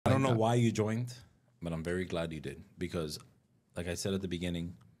don't know why you joined, but I'm very glad you did, because like I said at the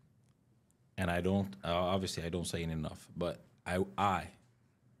beginning, and I don't, obviously I don't say it enough, but I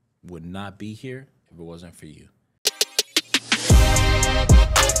would not be here if it wasn't for you.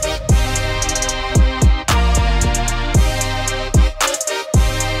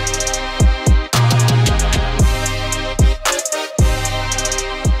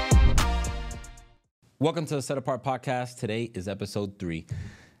 Welcome to the Set Apart Podcast. Today is episode 3.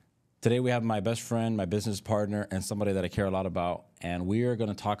 Today we have my best friend, my business partner, and somebody that I care a lot about. And we are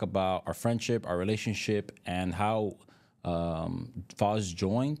going to talk about our friendship, our relationship, and how Faz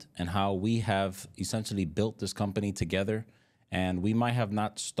joined and how we have essentially built this company together. And we might have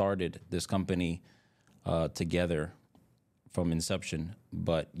not started this company together from inception,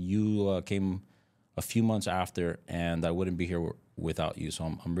 but you came a few months after, and I wouldn't be here without you. So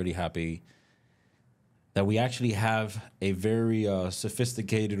I'm really happy that we actually have a very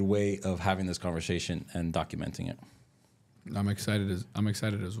sophisticated way of having this conversation and documenting it. I'm excited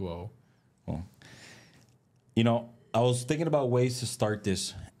as well. Well, you know, I was thinking about ways to start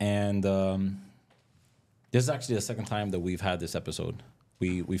this, and this is actually the second time that we've had this episode.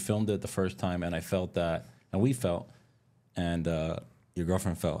 We filmed it the first time, and I felt that, and we felt, and your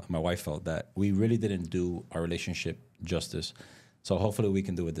girlfriend felt, my wife felt that we really didn't do our relationship justice. So hopefully we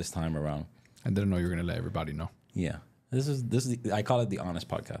can do it this time around. I didn't know you were going to let everybody know. Yeah. This is I call it the honest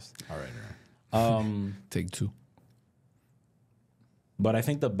podcast. All right. Take 2. But I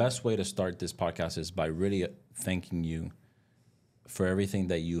think the best way to start this podcast is by really thanking you for everything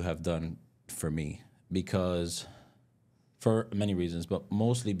that you have done for me, because for many reasons, but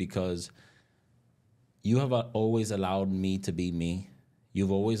mostly because you have always allowed me to be me.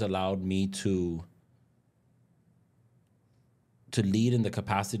 You've always allowed me to lead in the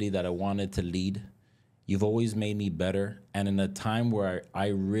capacity that I wanted to lead. You've always made me better. And in a time where I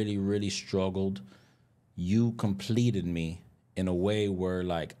really, really struggled, you completed me in a way where,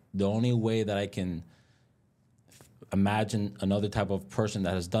 like, the only way that I can imagine another type of person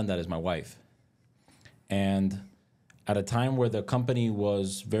that has done that is my wife. And at a time where the company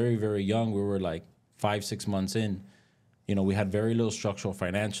was very, very young, we were like 5-6 months in, you know, we had very little structural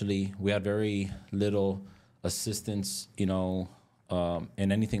financially. We had very little assistance, you know,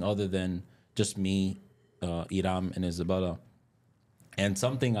 in anything other than just me, Iram, and Isabella. And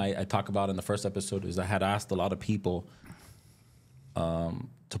something I talk about in the first episode is I had asked a lot of people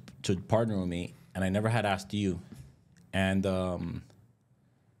to partner with me, and I never had asked you. And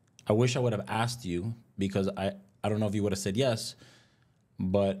I wish I would have asked you, because I don't know if you would have said yes,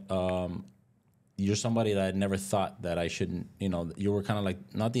 but you're somebody that I never thought that I shouldn't, you know, you were kind of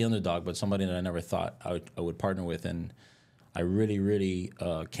like, not the underdog, but somebody that I never thought I would partner with. And I really, really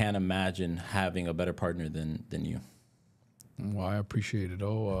can't imagine having a better partner than you. Well, I appreciate it.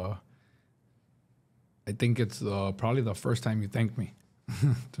 I think it's probably the first time you thanked me,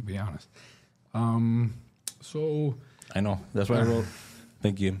 to be honest. So I know. That's why I wrote,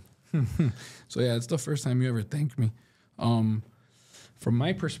 thank you. So, yeah, it's the first time you ever thanked me. From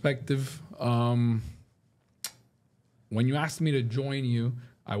my perspective, when you asked me to join you,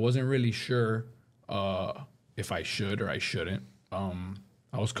 I wasn't really sure if I should or I shouldn't.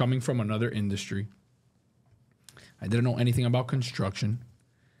 I was coming from another industry. I didn't know anything about construction.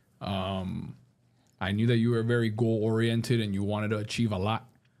 I knew that you were very goal-oriented and you wanted to achieve a lot,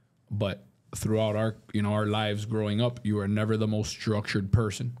 but throughout our lives growing up, you were never the most structured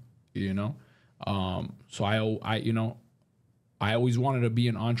person, you know? So I always wanted to be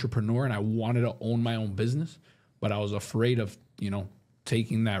an entrepreneur, and I wanted to own my own business, but I was afraid of,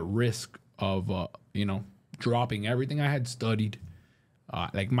 taking that risk of, dropping everything I had studied.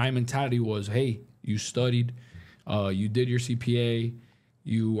 Like, my mentality was, hey, you studied, you did your CPA,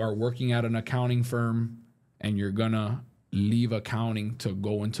 you are working at an accounting firm, and you're gonna leave accounting to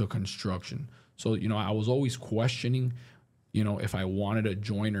go into construction. So, I was always questioning, if I wanted to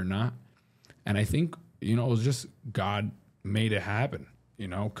join or not. And I think, it was just God made it happen,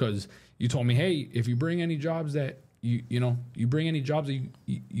 because you told me, hey, if you bring any jobs that you bring any jobs that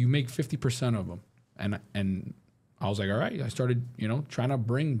you make 50% of them. And I was like, all right. I started, trying to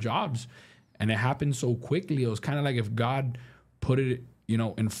bring jobs, and it happened so quickly. It was kind of like if God put it,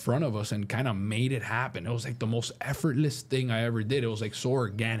 in front of us and kind of made it happen. It was like the most effortless thing I ever did. It was like so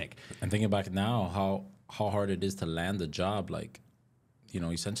organic. And thinking back now, how hard it is to land a job. Like,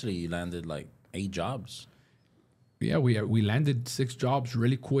 essentially you landed like 8 jobs. Yeah, we landed 6 jobs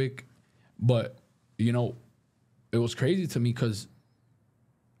really quick, but it was crazy to me because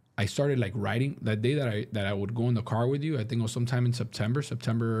I started like writing that day that I would go in the car with you. I think it was sometime in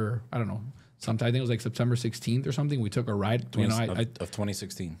September, I don't know, sometime, I think it was like September 16th or something. We took a ride. Of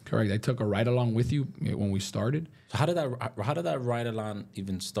 2016. Correct. I took a ride along with you when we started. So how did that ride along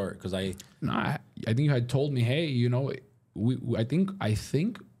even start? Because I think you had told me, hey, you know, I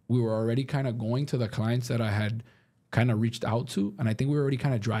think we were already kind of going to the clients that I had kind of reached out to, and I think we were already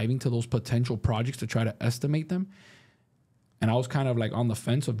kind of driving to those potential projects to try to estimate them. And I was kind of like on the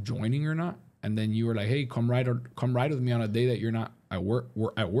fence of joining or not. And then you were like, hey, come ride with me on a day that you're not at work.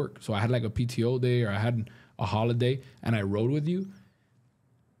 So I had like a PTO day, or I had a holiday, and I rode with you.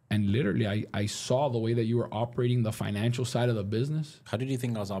 And literally, I saw the way that you were operating the financial side of the business. How did you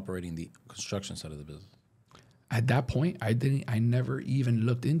think I was operating the construction side of the business? At that point, I never even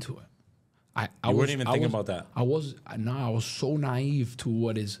looked into it. I weren't even thinking about that. I was so naive to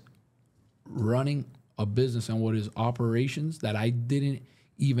what is running a business and what is operations that I didn't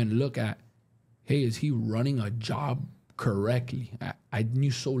even look at, hey, is he running a job correctly? I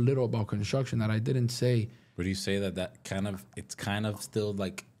knew so little about construction that I didn't say. Would you say that it's kind of still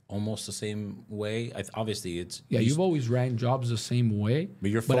like almost the same way? Obviously, it's... Yeah, you've always ran jobs the same way,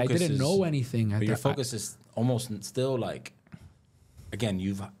 but I didn't know anything. But your focus is almost still like, again,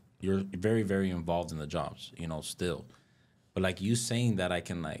 you're very, very involved in the jobs, you know, still. But like you saying that, I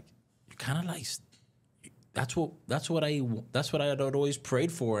can like, you kind of like... That's what I had always prayed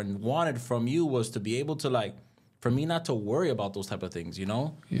for and wanted from you, was to be able to like, for me not to worry about those type of things, you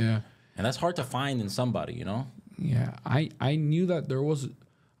know? Yeah. And that's hard to find in somebody, you know? Yeah. I knew that there was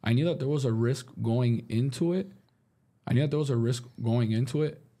a risk going into it.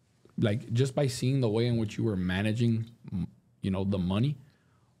 Like just by seeing the way in which you were managing, you know, the money.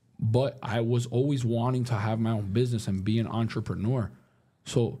 But I was always wanting to have my own business and be an entrepreneur.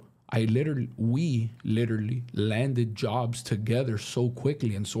 So we literally landed jobs together so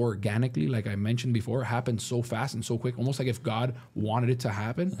quickly and so organically. Like I mentioned before, it happened so fast and so quick, almost like if God wanted it to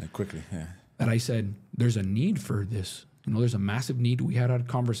happen. Quickly, yeah. That I said, there's a need for this. You know, there's a massive need. We had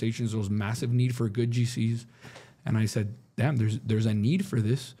conversations. There was massive need for good GCs. And I said, damn, there's a need for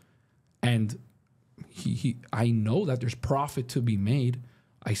this. And I know that there's profit to be made.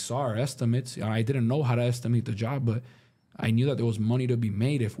 I saw our estimates. I didn't know how to estimate the job, but I knew that there was money to be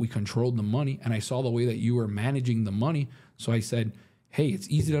made if we controlled the money. And I saw the way that you were managing the money. So I said, hey, it's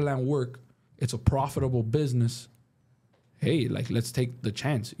easy to land work. It's a profitable business. Hey, like, let's take the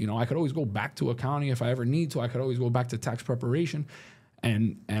chance. You know, I could always go back to accounting if I ever need to. I could always go back to tax preparation.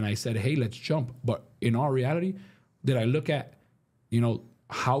 And I said, hey, let's jump. But in all reality, did I look at, you know,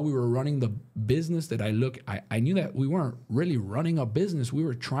 how we were running the business? I knew that we weren't really running a business. We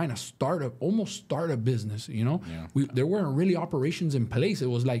were trying to almost start a business, you know? Yeah. There weren't really operations in place. It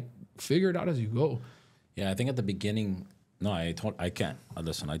was like, figure it out as you go. Yeah, I think at the beginning, no, I can't.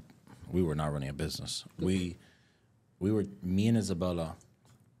 Listen, we were not running a business. We were, me and Isabella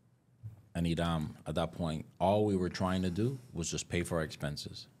and Idam, at that point, all we were trying to do was just pay for our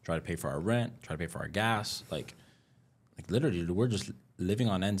expenses. Try to pay for our rent, try to pay for our gas. Like literally, we're just living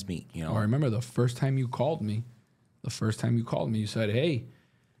on ends meet, you know? I remember the first time you called me, you said, hey,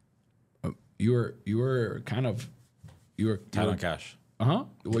 you were tight on cash. Well,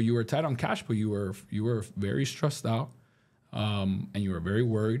 you were tight on cash, but you were very stressed out, and you were very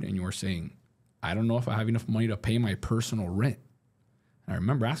worried, and you were saying, I don't know if I have enough money to pay my personal rent. And I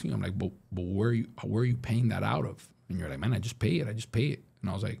remember asking you, I'm like, but where are you paying that out of? And you're like, man, I just pay it. And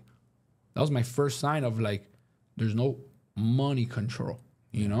I was like, that was my first sign of like, there's no money control,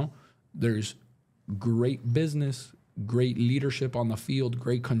 you know? There's great business, great leadership on the field,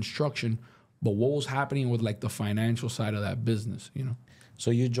 great construction, but what was happening with like the financial side of that business, you know?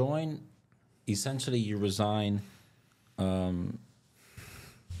 So you essentially you resign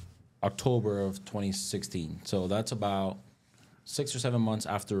October of 2016. So that's about 6 or 7 months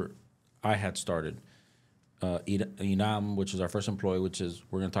after I had started. Inam, which is our first employee, we're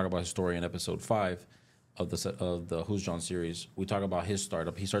going to talk about his story in episode 5 of the Who's John series. We talk about his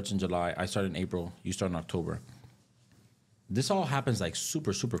startup. He starts in July. I start in April. You start in October. This all happens like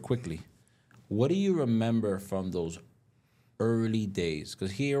super, super quickly. What do you remember from those early days?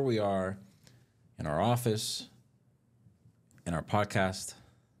 Because here we are in our office, in our podcast,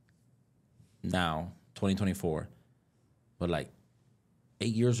 now, 2024. But like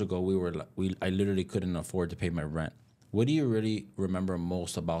 8 years ago, I literally couldn't afford to pay my rent. What do you really remember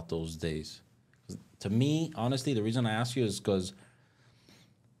most about those days? To me, honestly, the reason I ask you is because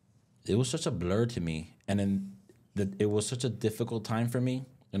it was such a blur to me. And then it was such a difficult time for me,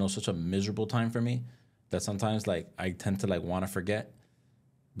 you know, such a miserable time for me that sometimes like I tend to like want to forget.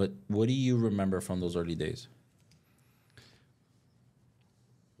 But what do you remember from those early days?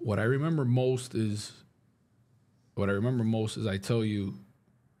 What I remember most is I tell you,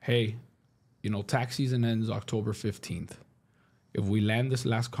 hey, tax season ends October 15th. If we land this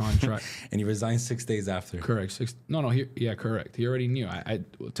last contract, And he resigned 6 days after. correct. Correct. He already knew.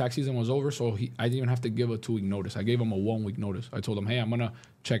 Tax season was over, so I didn't even have to give a 2-week notice. I gave him a 1-week notice. I told him, hey, I'm gonna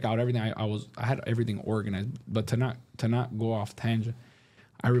check out everything. I had everything organized, but to not go off tangent.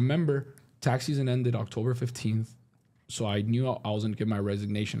 I remember tax season ended October 15th, so I knew I was gonna give my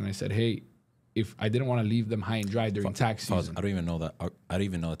resignation, and I said, hey, if I didn't want to leave them high and dry during tax season. I don't even know that. I don't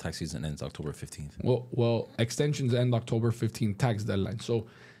even know the tax season ends October 15th. Well, extensions end October 15th, tax deadline. So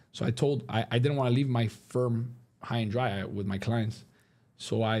I told I didn't want to leave my firm high and dry with my clients.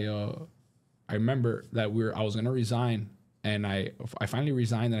 So I remember that I was gonna resign, and I finally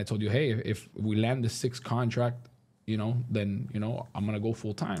resigned, and I told you, hey, if we land the 6th contract, then I'm gonna go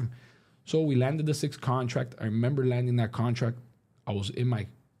full time. So we landed the 6th contract. I remember landing that contract. I was in my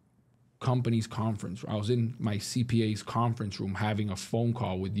company's conference. I was in my CPA's conference room having a phone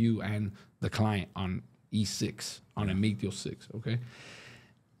call with you and the client on E6, on a make deal 6, okay?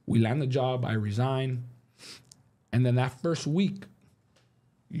 We land the job, I resign, and then that first week,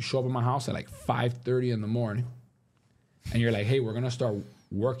 you show up at my house at like 5:30 in the morning, and you're like, hey, we're gonna start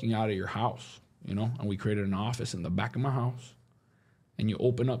working out of your house, and we created an office in the back of my house, and you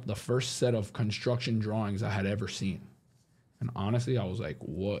open up the first set of construction drawings I had ever seen. And honestly, I was like,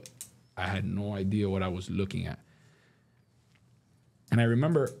 what? I had no idea what I was looking at. And I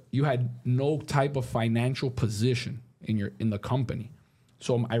remember you had no type of financial position in the company.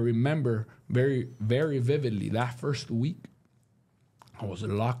 So I remember very, very vividly that first week, I was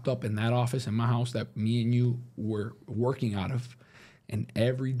locked up in that office in my house that me and you were working out of. And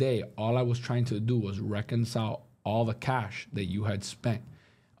every day, all I was trying to do was reconcile all the cash that you had spent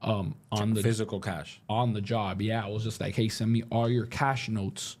on the physical cash on the job. Yeah, I was just like, hey, send me all your cash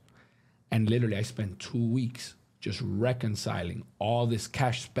notes. And literally, I spent 2 weeks just reconciling all this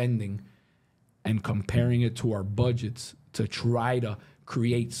cash spending and comparing it to our budgets to try to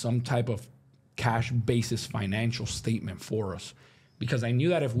create some type of cash basis financial statement for us. Because I knew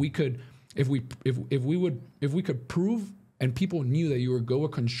that if we could prove, and people knew that you were good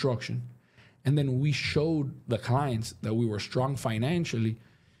with construction, and then we showed the clients that we were strong financially,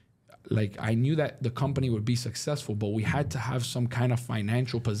 like I knew that the company would be successful, but we had to have some kind of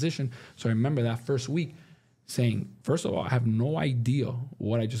financial position. So I remember that first week saying, first of all, I have no idea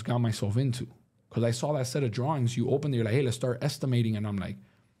what I just got myself into. Because I saw that set of drawings, you opened it, you're like, hey, let's start estimating. And I'm like,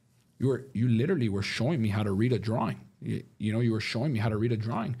 you literally were showing me how to read a drawing. You were showing me how to read a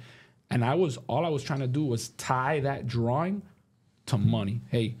drawing. And all I was trying to do was tie that drawing to money.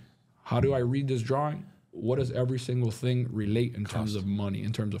 Hey, how do I read this drawing? What does every single thing relate in terms of money,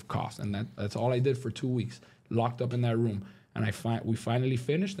 in terms of cost? And that's all I did for 2 weeks, locked up in that room. And we finally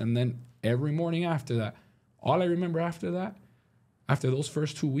finished. And then every morning after that, all I remember after that, after those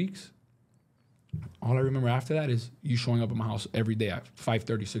first 2 weeks, all I remember after that is you showing up at my house every day at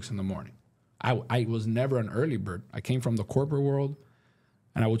 5:36 in the morning. I was never an early bird. I came from the corporate world,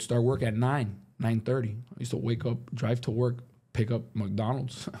 and I would start work at 9:30. I used to wake up, drive to work, pick up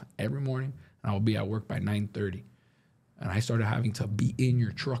McDonald's every morning, and I would be at work by 9:30. And I started having to be in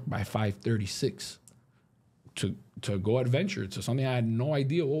your truck by 5:36 to go adventure to something I had no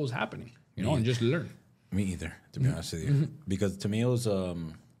idea what was happening, and just learn. Me either, to be honest with you. Because to me, it was,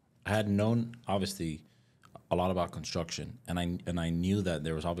 I had known, obviously, a lot about construction. And I knew that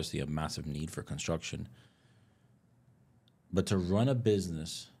there was obviously a massive need for construction. But to run a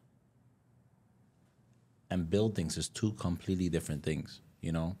business and build things is two completely different things,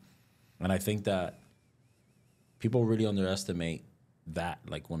 And I think that people really underestimate that.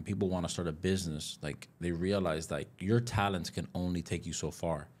 Like, when people want to start a business, like, they realize, like, your talents can only take you so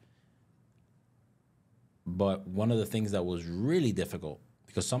far. But one of the things that was really difficult,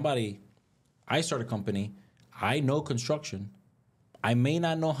 because I start a company, I know construction. I may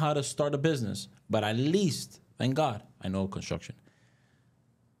not know how to start a business, but at least, thank God, I know construction.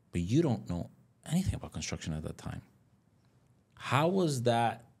 But you don't know anything about construction at that time. How was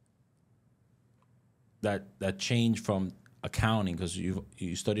that change from accounting? Because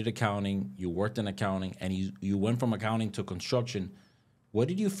you studied accounting, you worked in accounting, and you went from accounting to construction. What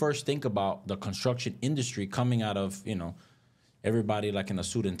did you first think about the construction industry coming out of, everybody like in a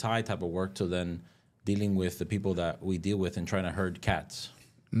suit and tie type of work to then dealing with the people that we deal with and trying to herd cats?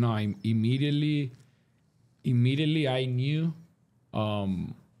 No, I immediately I knew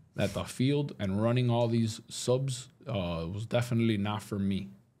that the field and running all these subs was definitely not for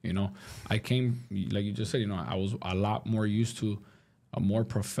me. I came, like you just said, I was a lot more used to a more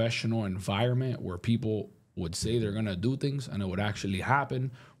professional environment where people would say they're going to do things and it would actually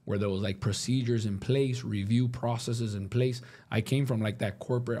happen, where there was like procedures in place, review processes in place. I came from like that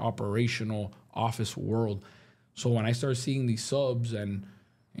corporate operational office world. So when I started seeing these subs and,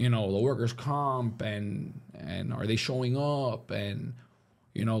 you know, the workers' comp and are they showing up and,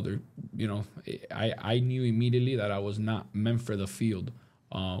 you know, they're, you know, I knew immediately that I was not meant for the field.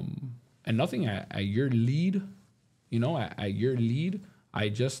 And nothing at your lead, you know, at your lead, I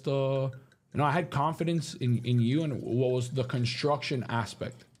just, you know, I had confidence in you and what was the construction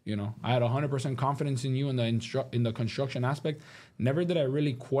aspect. You know, I had 100% confidence in you in the construction aspect. Never did I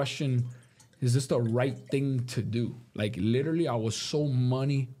really question, is this the right thing to do? Like literally, I was so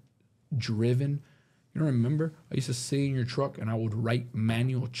money driven. You don't remember? I used to sit in your truck and I would write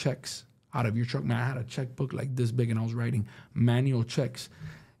manual checks out of your truck. Man, I had a checkbook like this big and I was writing manual checks.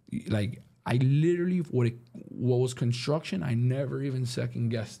 Like I literally, what was construction, I never even second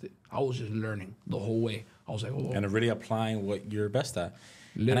guessed it. I was just learning the whole way. I was like, oh. And really applying what you're best at.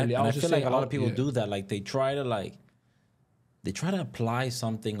 Literally, and I feel like a lot of people do that. Like they try to apply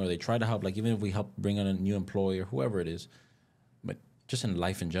something, or they try to help. Like even if we help bring in a new employee or whoever it is, but just in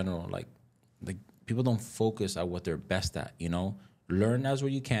life in general, like people don't focus on what they're best at. You know, learn as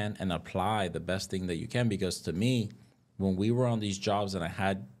what you can and apply the best thing that you can. Because to me, when we were on these jobs and I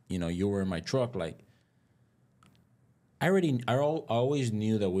had, you know, you were in my truck, like I always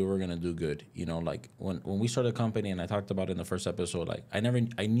knew that we were gonna do good. You know, like when we started the company, and I talked about it in the first episode, like I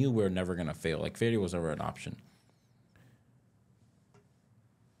knew we were never gonna fail. Like failure was never an option.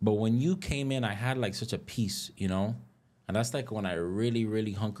 But when you came in, I had like such a peace, you know, and that's like when I really,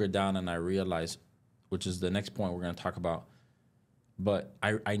 really hunkered down and I realized, which is the next point we're gonna talk about. But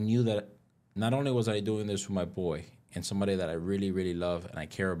I knew that not only was I doing this for my boy and somebody that I really, really love and I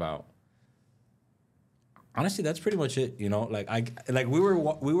care about. Honestly, that's pretty much it. You know,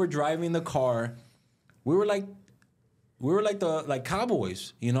 we were driving the car. We were like the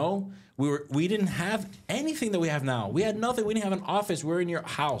cowboys. You know, we didn't have anything that we have now. We had nothing. We didn't have an office. We were in your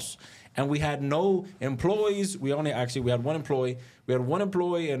house, and we had no employees. We had one employee. We had one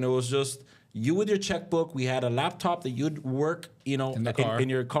employee, and it was just you with your checkbook. We had a laptop that you'd work, you know, in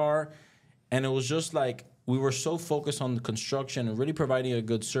your car, and it was just like we were so focused on the construction and really providing a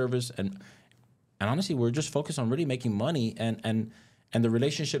good service and honestly, we're just focused on really making money and the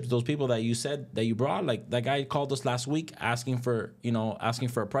relationships, those people that you said that you brought, like that guy called us last week asking for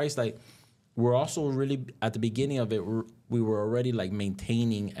a price. Like we're also really at the beginning of it, we were already like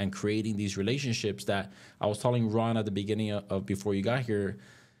maintaining and creating these relationships that I was telling Ron at the beginning of before you got here,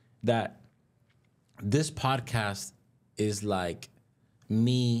 that this podcast is like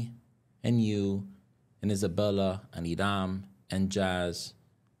me and you and Isabella and Idam and Jazz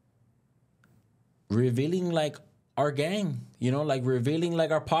revealing like our gang, you know, like revealing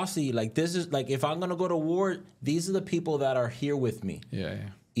like our posse. Like this is like, if I'm gonna go to war, these are the people that are here with me. Yeah.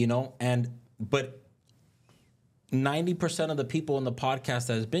 You know, but 90% of the people in the podcast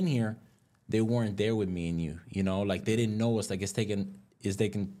that has been here, they weren't there with me and you. You know, like they didn't know us. Like it's taken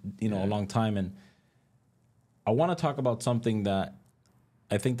you know, a long time. And I want to talk about something that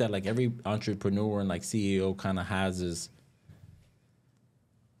I think that like every entrepreneur and like CEO kind of has is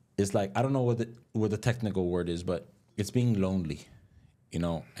like, I don't know what the technical word is, but it's being lonely, you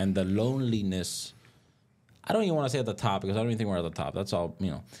know, and the loneliness, I don't even want to say at the top because I don't even think we're at the top. That's all,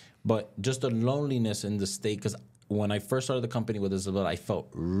 you know, but just the loneliness in the state. Because when I first started the company with Isabel, I felt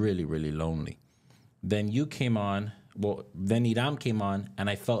really, really lonely. Then you came on, then Idam came on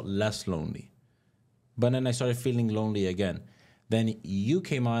and I felt less lonely. But then I started feeling lonely again. Then you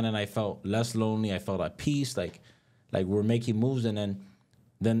came on and I felt less lonely. I felt at peace, like we're making moves. And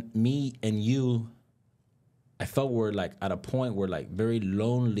then me and you, I felt we're like at a point where like very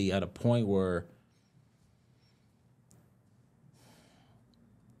lonely, at a point where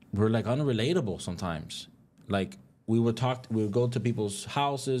we're like unrelatable sometimes. Like we would go to people's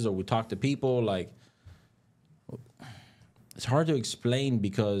houses or we talk to people. Like it's hard to explain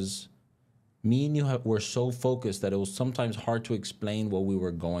because me and you were so focused that it was sometimes hard to explain what we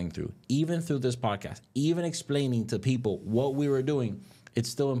were going through. Even through this podcast, even explaining to people what we were doing, it's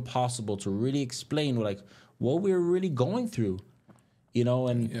still impossible to really explain what we were really going through, you know.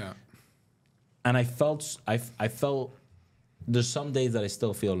 And I felt there's some days that I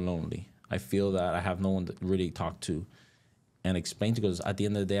still feel lonely. I feel that I have no one to really talk to and explain to, because at the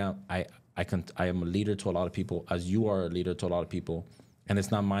end of the day, I am a leader to a lot of people, as you are a leader to a lot of people, and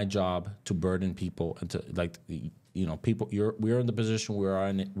it's not my job to burden people and to, like, you know, people. We're in the position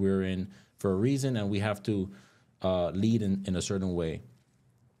we're in for a reason, and we have to lead in a certain way.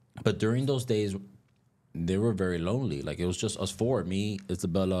 But during those days, they were very lonely. Like it was just us four: me,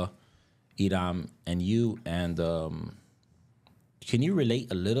 Isabella, Idam, and you, and Can you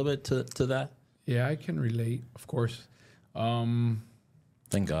relate a little bit to that? Yeah, I can relate, of course.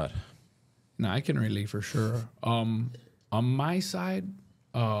 Thank God. No, I can relate for sure. On my side,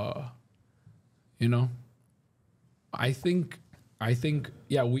 you know, I think,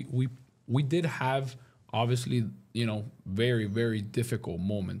 yeah, we did have obviously, you know, very, very difficult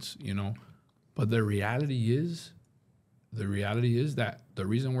moments, you know, but the reality is that the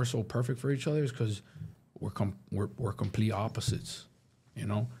reason we're so perfect for each other is because we're complete opposites, you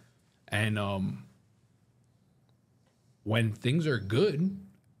know, and when things are good,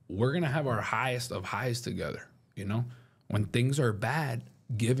 we're gonna have our highest of highs together, you know. When things are bad,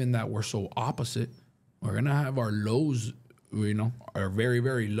 given that we're so opposite, we're gonna have our lows, you know, our very,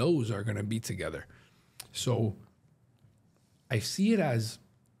 very lows are gonna be together. So I see it as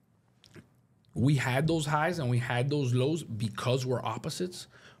we had those highs and we had those lows because we're opposites,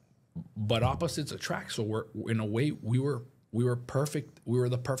 but opposites attract. So we're in a way we were perfect. We were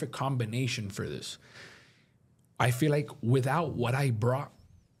the perfect combination for this. I feel like without what I brought,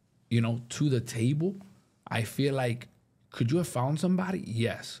 you know, to the table, I feel like, could you have found somebody?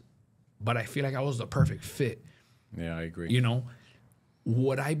 Yes. But I feel like I was the perfect fit. Yeah, I agree. You know,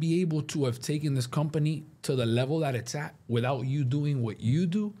 would I be able to have taken this company to the level that it's at without you doing what you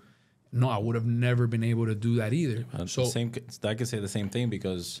do? No, I would have never been able to do that either. So I could say the same thing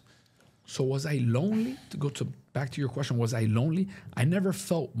because. So was I lonely? To go back to your question, was I lonely? I never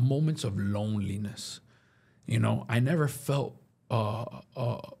felt moments of loneliness. You know, I never felt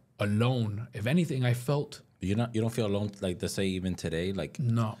alone. If anything, I felt. You don't feel alone, like to say even today, like.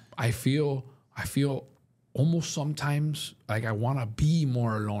 No, I feel almost sometimes like I want to be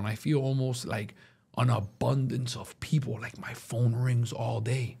more alone. I feel almost like an abundance of people. Like my phone rings all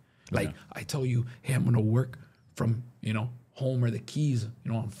day. Like I tell you, hey, I'm gonna work from, you know, home or the keys,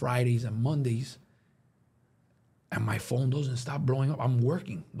 you know, on Fridays and Mondays, and my phone doesn't stop blowing up. I'm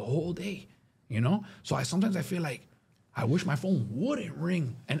working the whole day, you know. So sometimes I feel like I wish my phone wouldn't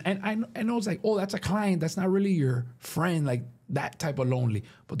ring. And I know it's like, oh, that's a client. That's not really your friend, like that type of lonely.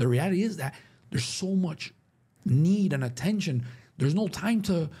 But the reality is that there's so much need and attention. There's no time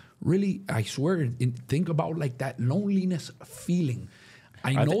to really, I swear, think about like that loneliness feeling.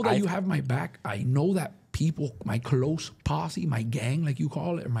 I know that you have my back. I know that people, my close posse, my gang, like you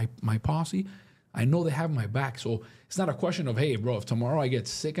call it, or my posse, I know they have my back. So it's not a question of, hey, bro, if tomorrow I get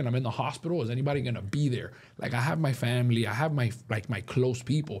sick and I'm in the hospital, is anybody gonna be there? Like I have my family, I have my close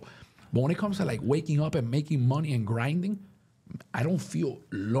people. But when it comes to like waking up and making money and grinding, I don't feel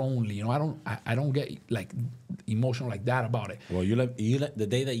lonely. You know, I don't get like emotional like that about it. Well, you let the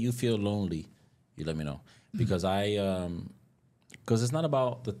day that you feel lonely, you let me know, because because it's not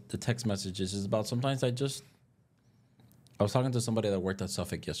about the text messages. It's about sometimes I was talking to somebody that worked at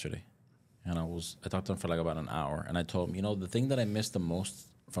Suffolk yesterday, and I talked to him for like about an hour, and I told him, you know, the thing that I missed the most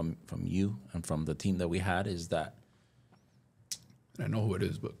from you and from the team that we had is that. I know who it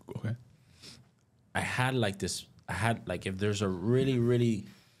is, but okay. I had like if there's a really, really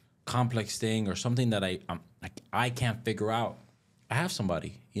complex thing or something that I can't figure out, I have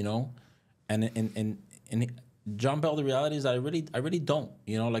somebody, you know, and John Bell, the reality is that I really don't,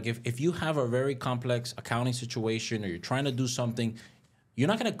 you know, like if you have a very complex accounting situation or you're trying to do something, you're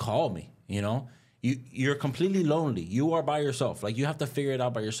not going to call me, you know, you're completely lonely. You are by yourself. Like you have to figure it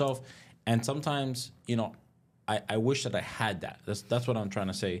out by yourself. And sometimes, you know, I wish that I had that. That's what I'm trying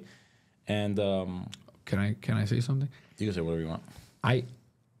to say. And, can I say something? You can say whatever you want.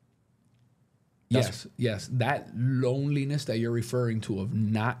 Yes, that loneliness that you're referring to of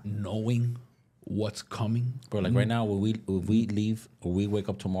not knowing what's coming. Bro, like right now, when we leave or we wake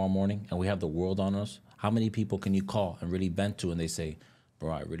up tomorrow morning and we have the world on us, how many people can you call and really vent to and they say,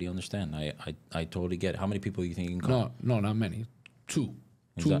 bro, I really understand. I totally get it. How many people do you think you can call? No, not many. Two,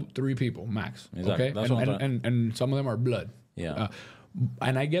 3 people max. Exactly. Okay, That's and some of them are blood. Yeah.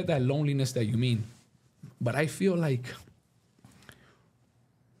 And I get that loneliness that you mean, but I feel like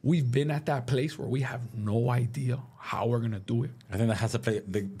we've been at that place where we have no idea how we're gonna do it. I think that has to plays a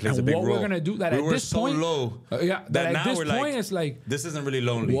big role. What we're gonna do that we at were this so point, low. That at this point it's like this isn't really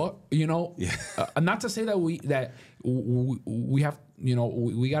lonely. What, you know? Yeah. Not to say that we have, you know,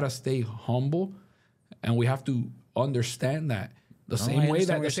 we gotta stay humble, and we have to understand that the same way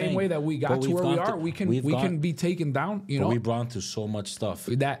that we got to where we are, we can be taken down. You know, we've gone through so much stuff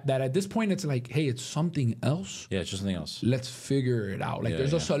that at this point it's like, hey, it's something else. Yeah, it's just something else. Let's figure it out. Like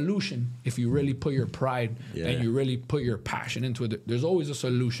there's a solution if you really put your pride and you really put your passion into it. There's always a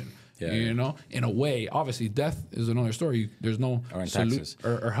solution. You know, in a way. Obviously, death is another story. There's no taxes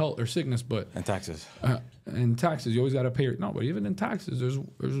or health or sickness, but and taxes. In taxes, you always got to pay. But even in taxes, there's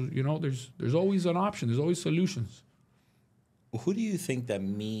always an option. There's always solutions. who do you think that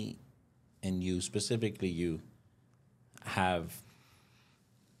me and you, specifically you, have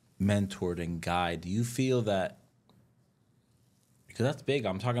mentored and guided? Do you feel that, because that's big,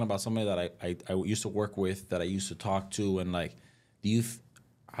 I'm talking about somebody that I used to work with, that I used to talk to, and like,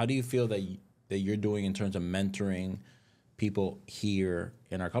 how do you feel that that you're doing in terms of mentoring people here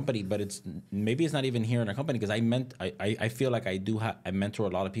in our company? But maybe it's not even here in our company, because I feel like I mentor a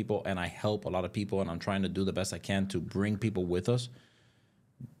lot of people and I help a lot of people, and I'm trying to do the best I can to bring people with us.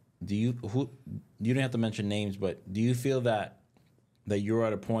 You don't have to mention names, but do you feel that you're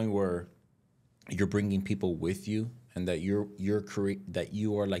at a point where you're bringing people with you, and that that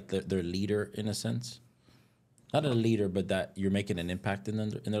you are like their leader in a sense? Not a leader, but that you're making an impact in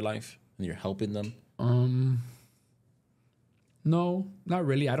their life and you're helping them? No, not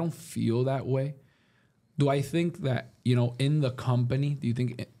really. I don't feel that way. Do I think that, in the company,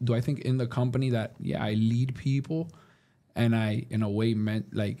 do I think in the company that, yeah, I lead people and I, in a way,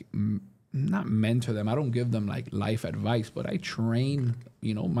 not mentor them. I don't give them like life advice, but I train,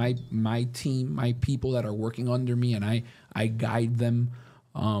 my team, my people that are working under me, and I guide them.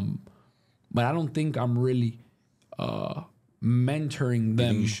 But I don't think I'm really mentoring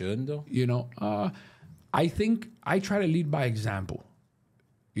them. You should, though. I think I try to lead by example.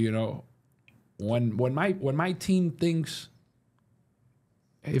 When my team thinks,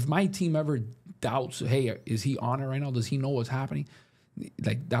 if my team ever doubts, hey, is he on it right now? Does he know what's happening?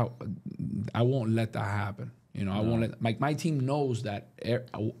 Like that, I won't let that happen. I won't let my team knows that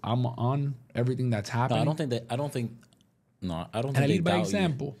I'm on everything that's happening. No, I don't think and I lead by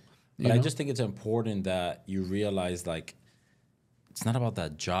example. But I just think it's important that you realize, like, it's not about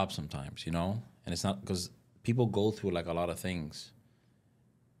that job sometimes, and it's not, because people go through like a lot of things,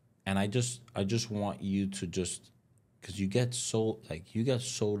 and I just want you to because you get so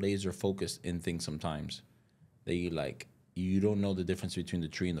laser focused in things sometimes that you don't know the difference between the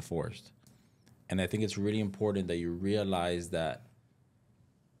tree and the forest. And I think it's really important that you realize that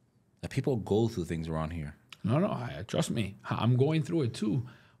people go through things around here. No, trust me, I'm going through it too.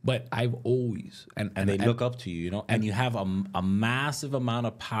 But I've always and they look up to you, and you have a massive amount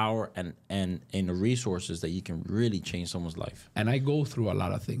of power and resources that you can really change someone's life. And I go through a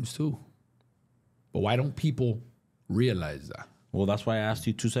lot of things too. But why don't people realize that? Well, that's why I asked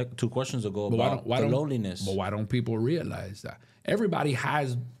you two questions ago about the loneliness. But why don't people realize that? Everybody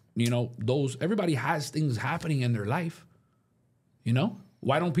has, everybody has things happening in their life.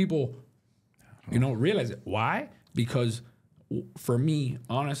 Why don't people, realize it? Why? Because for me,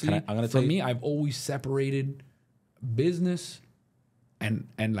 honestly, I've always separated business and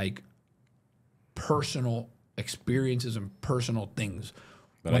like personal experiences and personal things.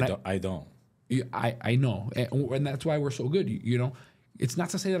 But I don't. I know, and that's why we're so good. It's not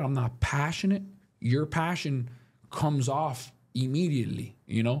to say that I'm not passionate. Your passion comes off immediately.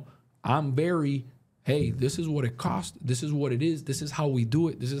 I'm very, hey, this is what it costs. This is what it is. This is how we do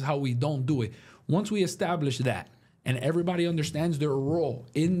it. This is how we don't do it. Once we establish that, and everybody understands their role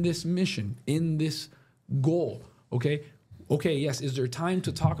in this mission, in this goal, okay, yes, is there time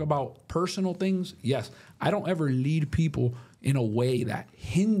to talk about personal things? Yes. I don't ever lead people in a way that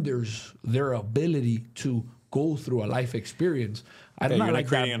hinders their ability to go through a life experience. I'm not like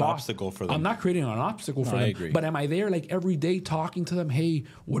creating an obstacle for them. I'm not creating an obstacle for them. I agree. But am I there like every day talking to them? Hey,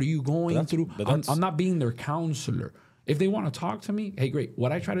 what are you going through? I'm not being their counselor. If they want to talk to me, hey, great.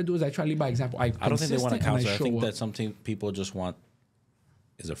 What I try to do is I try to lead by example. I don't think they want a counselor. I think that something people just want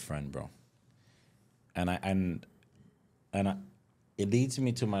is a friend, bro. And it leads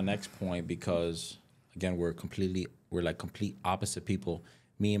me to my next point, because again, we're like complete opposite people.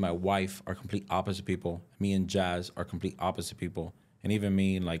 Me and my wife are complete opposite people. Me and Jazz are complete opposite people. And even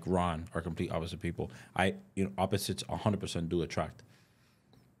me and like Ron are complete opposite people. Opposites 100% do attract.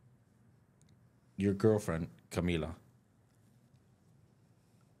 Your girlfriend, Camila,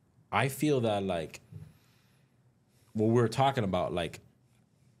 I feel that like what we're talking about, like,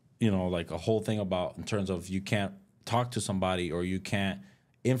 like a whole thing about in terms of you can't talk to somebody, or you can't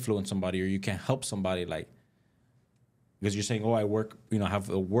influence somebody, or you can't help somebody, like, because you're saying, oh, I work, I have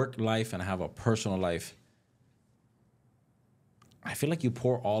a work life and I have a personal life. I feel like you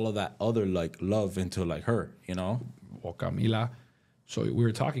pour all of that other like love into like her, Well, Camila, so we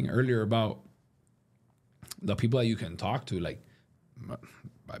were talking earlier about the people that you can talk to, like,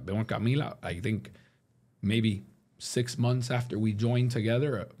 I've been with Camila, I think maybe 6 months after we joined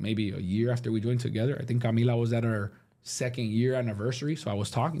together, maybe a year after we joined together. I think Camila was at her 2nd year anniversary. So I was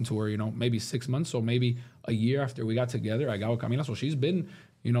talking to her, maybe 6 months. So maybe a year after we got together, I got with Camila. So she's been,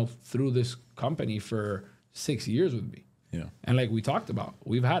 through this company for 6 years with me. Yeah. And like we talked about,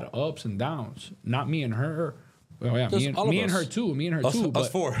 we've had ups and downs, not me and her, Oh yeah, Just all of me and us. her too. Me and her Us- too. us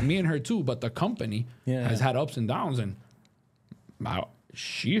But four. Me and her too. But the company Yeah. has had ups and downs, and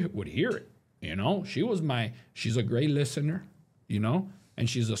she would hear it. She's a great listener, and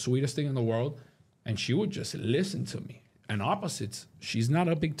she's the sweetest thing in the world. And she would just listen to me. And opposites, she's not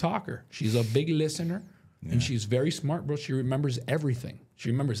a big talker. She's a big listener, and she's very smart, bro. She remembers everything.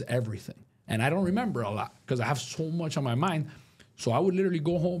 And I don't remember a lot because I have so much on my mind. So I would literally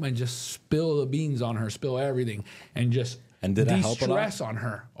go home and just spill the beans on her, spill everything, and just And did that help a lot? de-stress on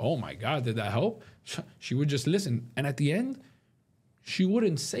her. Oh my God, did that help? She would just listen. And at the end, she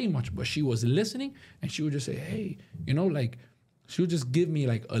wouldn't say much, but she was listening, and she would just say, hey, she would just give me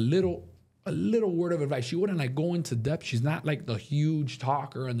like a little word of advice. She wouldn't like go into depth. She's not like the huge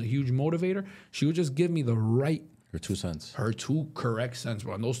talker and the huge motivator. She would just give me the right, Her 2 cents. her 2 correct cents,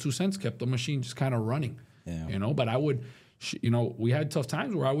 bro. And those 2 cents kept the machine just kind of running. Yeah. But I would, we had tough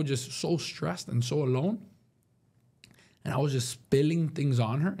times where I was just so stressed and so alone. And I was just spilling things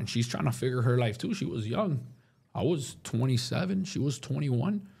on her, and she's trying to figure her life too. She was young. I was 27. She was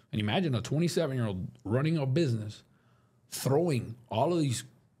 21. And imagine a 27-year-old running a business, throwing all of these.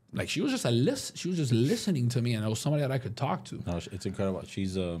 Like she was just listening to me, and it was somebody that I could talk to. No, it's incredible. She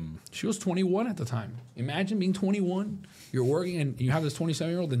was 21 at the time. Imagine being 21, you're working, and you have this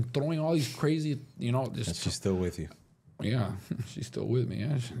 27-year-old and throwing all these crazy, And she's still with you. Yeah, she's still with me.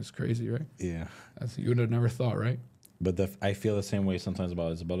 Yeah, it's crazy, right? Yeah. You would have never thought, right? But I feel the same way sometimes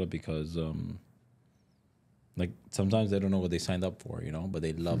about Isabella because, like, sometimes they don't know what they signed up for, but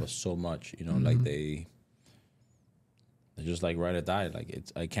they love us so much, like they're just like ride or die. Like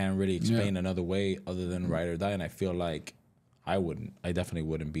I can't really explain another way other than ride or die. And I feel like I definitely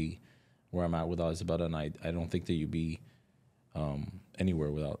wouldn't be where I'm at without Isabella. And I don't think that you'd be anywhere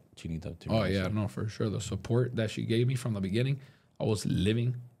without Chinita. Oh yeah, no, for sure. The support that she gave me from the beginning, I was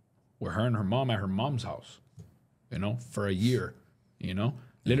living with her and her mom at her mom's house, for a year,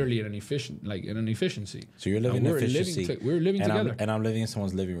 literally in an efficiency. So you're living in efficiency. We were living together. And I'm living in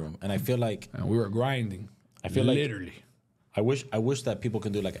someone's living room. And I feel like And we were grinding. I feel like literally. I wish that people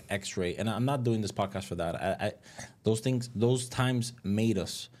can do like an X-ray, and I'm not doing this podcast for that. Those times made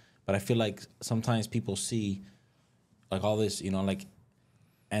us, but I feel like sometimes people see like all this, like,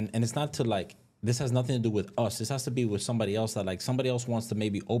 and it's not to like, this has nothing to do with us. This has to be with somebody else that like somebody else wants to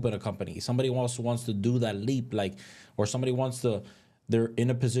maybe open a company. Somebody else wants to do that leap, like, or somebody wants to. They're in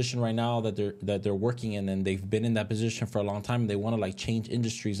a position right now that they're working in, and they've been in that position for a long time. And they want to like change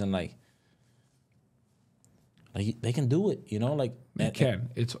industries and like they can do it, like They can.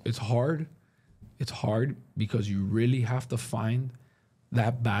 It's hard. It's hard because you really have to find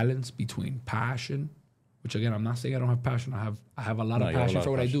that balance between passion, which again, I'm not saying I don't have passion. I have a lot of passion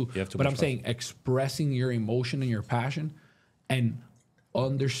for what I do. But I'm saying expressing your emotion and your passion and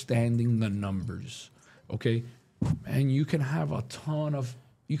understanding the numbers. Okay? And you can have a ton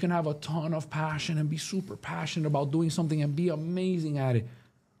of passion and be super passionate about doing something and be amazing at it.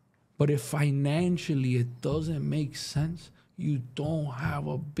 But if financially it doesn't make sense, you don't have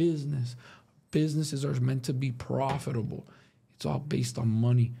a business. Businesses are meant to be profitable. It's all based on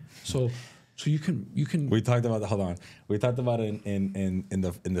money. So you can. We talked about hold on. We talked about it in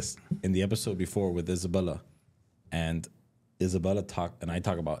the episode before with Isabella, and Isabella I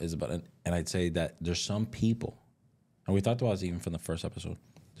talk about Isabella, and I'd say that there's some people, and we talked about this even from the first episode.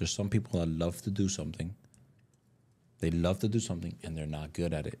 There's some people that love to do something. They love to do something, and they're not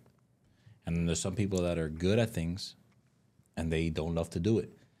good at it. And then there's some people that are good at things and they don't love to do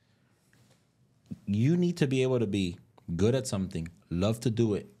it. You need to be able to be good at something, love to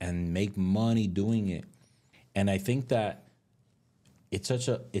do it, and make money doing it. And I think that it's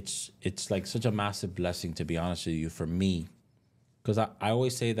like such a massive blessing, to be honest with you, for me. Because I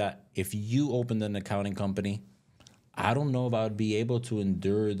always say that if you opened an accounting company, I don't know if I would be able to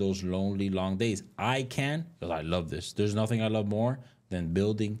endure those lonely, long days. I can, because I love this. There's nothing I love more than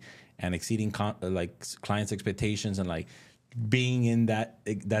building and exceeding clients' expectations, and like being in that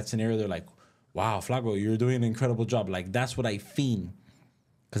scenario. They're like, wow, Flaco, you're doing an incredible job. Like, that's what I feel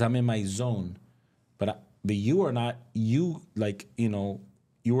because I'm in my zone. But you are not. You like,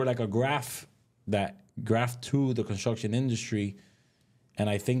 you were like a graph to the construction industry. And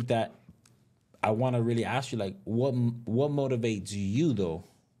I think that I want to really ask you, like, what motivates you, though?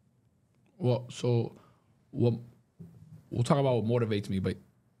 Well, so we'll talk about what motivates me, but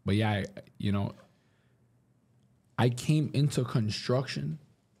yeah, I came into construction,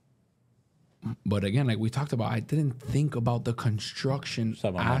 but again, like we talked about, I didn't think about the construction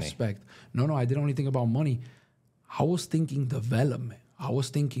aspect. No, I didn't only think about money. I was thinking development. I was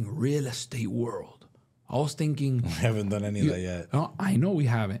thinking real estate world. I was thinking We haven't done any of that yet. I know we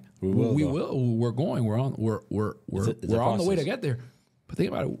haven't. We will. We're going. We're on. We're on the way to get there. But think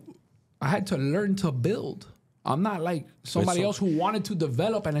about it. I had to learn to build. I'm not like somebody else who wanted to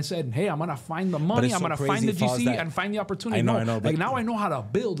develop and I said, hey, I'm gonna find the money. I'm gonna find the GC and find the opportunity. I know. Like now I know how to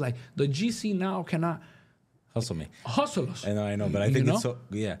build. Like the GC now cannot hustle me. Hustle us. I know. But I think it's so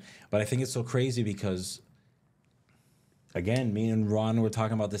But I think it's so crazy because, again, me and Ron were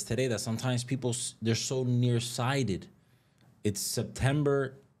talking about this today, that sometimes people, they're so nearsighted. It's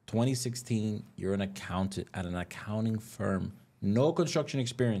September 2016. You're an accountant at an accounting firm. No construction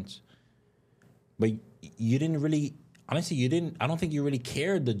experience. But you didn't really, honestly, I don't think you really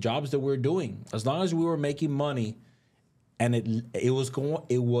cared the jobs that we're doing. As long as we were making money and it was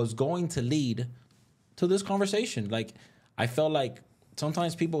going to lead to this conversation. Like, I felt like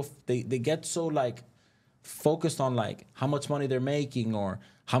sometimes people, they get so like focused on like how much money they're making or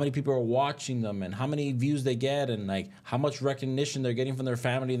how many people are watching them and how many views they get and like how much recognition they're getting from their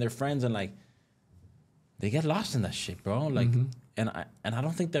family and their friends, and like they get lost in that shit, bro. Like, and I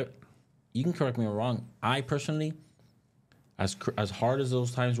don't think that, you can correct me if I'm wrong. I personally, as hard as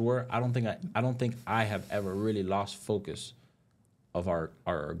those times were, I don't think I have ever really lost focus of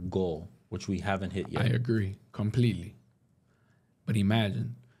our goal, which we haven't hit yet. I agree completely. But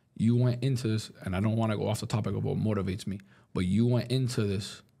imagine you went into this, and I don't want to go off the topic of what motivates me, but you went into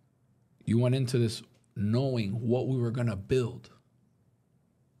this knowing what we were gonna build.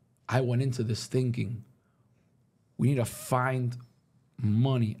 I went into this thinking we need to find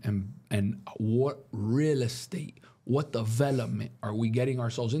money and what real estate, what development are we getting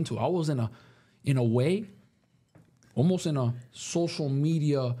ourselves into? I was in a way, almost in a social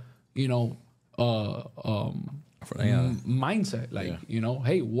media, mindset. Like,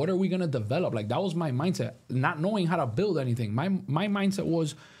 hey, what are we gonna develop? Like that was my mindset, not knowing how to build anything. My mindset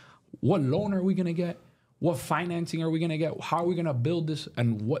was, what loan are we gonna get? What financing are we going to get? How are we going to build this?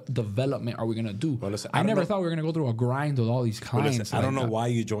 And what development are we going to do? Well, listen, I never thought we were going to go through a grind with all these clients. Listen, I don't know why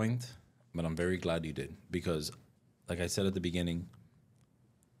you joined, but I'm very glad you did. Because, like I said at the beginning,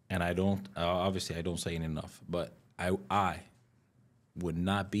 and I don't, obviously I don't say it enough, but I would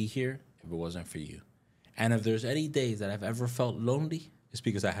not be here if it wasn't for you. And if there's any days that I've ever felt lonely, it's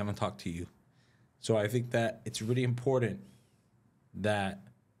because I haven't talked to you. So I think that it's really important that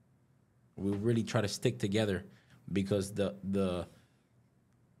we really try to stick together, because the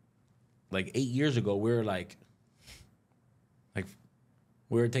like 8 years ago we were like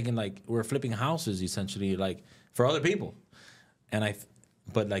we were flipping houses essentially, like for other people,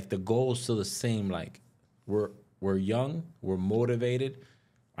 but like the goal is still the same. Like we're young, we're motivated.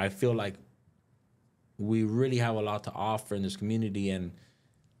 I feel like we really have a lot to offer in this community, and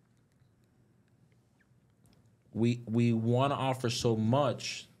we want to offer so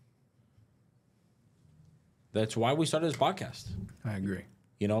much. That's why we started this podcast. I agree.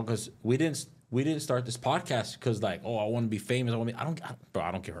 Because we didn't start this podcast because like, oh, I want to be famous. I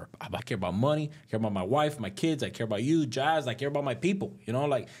don't care. I care about money. I care about my wife, my kids. I care about you, Jazz. I care about my people.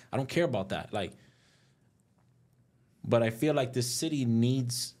 Like I don't care about that. Like, but I feel like this city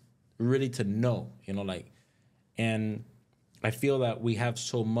needs really to know. And I feel that we have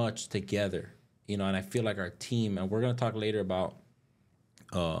so much together. And I feel like our team, and we're gonna talk later about,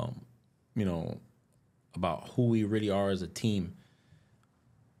 about who we really are as a team.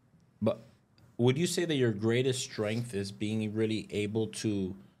 But would you say that your greatest strength is being really able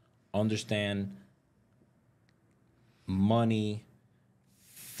to understand money,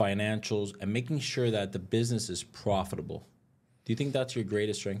 financials, and making sure that the business is profitable? Do you think that's your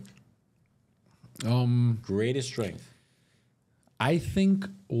greatest strength? Greatest strength. I think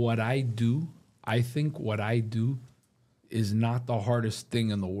what I do is not the hardest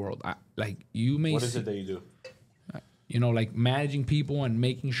thing in the world. What is it that you do? Like managing people and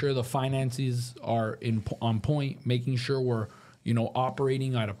making sure the finances are on point, making sure we're,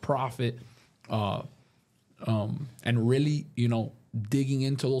 operating at a profit, and really, digging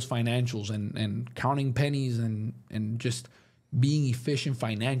into those financials and counting pennies and just being efficient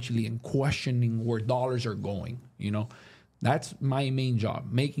financially and questioning where dollars are going. That's my main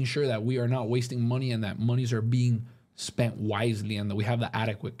job, making sure that we are not wasting money and that monies are being spent wisely and that we have the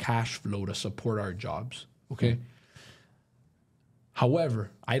adequate cash flow to support our jobs. Okay.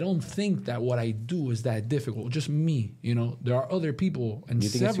 However, I don't think that what I do is that difficult. Just me, there are other people, and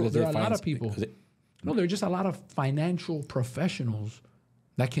there are a lot of people. No, there are just a lot of financial professionals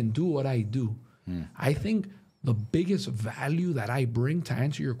that can do what I do. I think the biggest value that I bring, to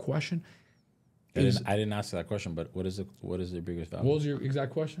answer your question, I didn't ask that question, but what is the biggest value? What was your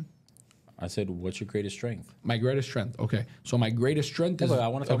exact question? I said, what's your greatest strength? My greatest strength. Okay. So my greatest strength is. I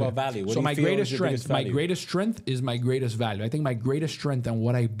want to talk about value. What so do you my feel greatest is your strength. value? My greatest strength is my greatest value. I think my greatest strength and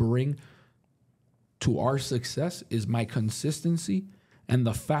what I bring to our success is my consistency and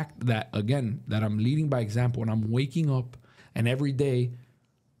the fact that, again, that I'm leading by example and I'm waking up and every day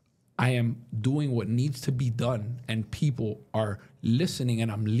I am doing what needs to be done and people are listening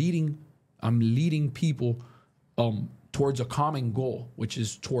and I'm leading people towards a common goal, which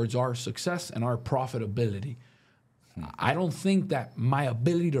is towards our success and our profitability. I don't think that my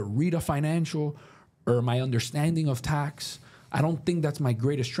ability to read a financial or my understanding of tax, I don't think that's my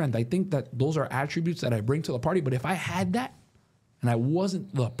greatest strength. I think that those are attributes that I bring to the party. But if I had that and I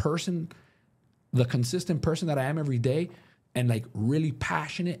wasn't the consistent person that I am every day and like really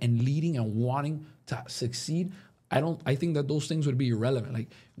passionate and leading and wanting to succeed, I think that those things would be irrelevant. Like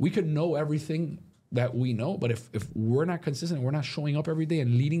we could know everything that we know, but if we're not consistent, we're not showing up every day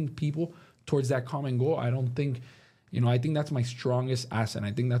and leading people towards that common goal, I don't think, I think that's my strongest asset.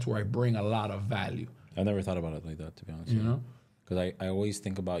 I think that's where I bring a lot of value. I've never thought about it like that, to be honest. Because I always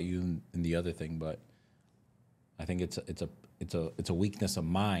think about you in the other thing, but I think it's a weakness of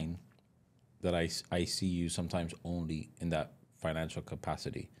mine that I see you sometimes only in that financial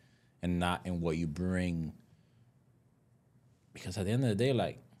capacity and not in what you bring. Because at the end of the day,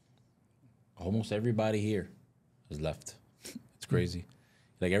 like almost everybody here has left. It's crazy.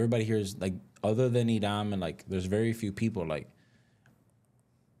 Like everybody here is like, other than Idam and like, there's very few people like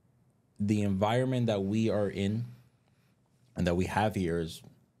the environment that we are in and that we have here is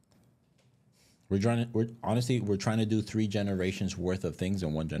we're trying to do 3 generations worth of things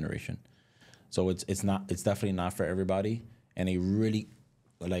in 1 generation. So it's definitely not for everybody. And it really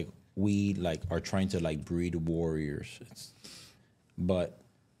we are trying to like breed warriors. But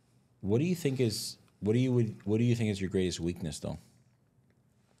what do you think is your greatest weakness though?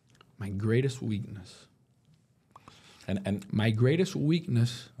 My greatest weakness. And my greatest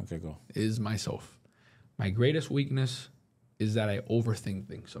weakness is myself. My greatest weakness is that I overthink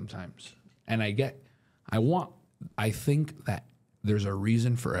things sometimes. And I think that there's a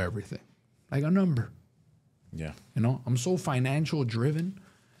reason for everything. Like a number. Yeah. I'm so financial driven.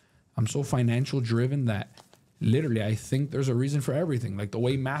 That literally I think there's a reason for everything. Like the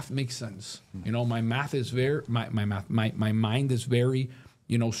way math makes sense. My math is my mind is very,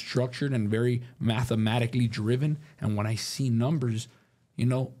 structured and very mathematically driven. And when I see numbers,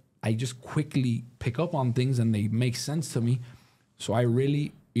 I just quickly pick up on things and they make sense to me. So I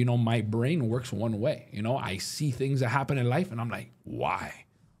really, my brain works one way. I see things that happen in life and I'm like, why?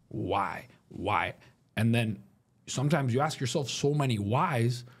 And then sometimes you ask yourself so many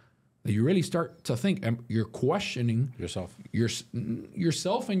whys that you really start to think, and you're questioning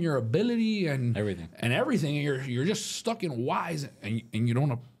yourself and your ability and everything. And you're just stuck in whys and you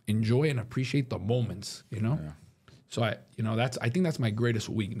don't enjoy and appreciate the moments, Yeah. So I think that's my greatest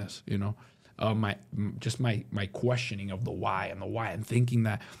weakness, my questioning of the why and thinking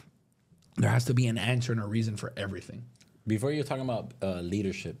that there has to be an answer and a reason for everything. Before you're talking about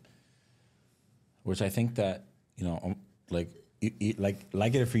leadership, which I think that, like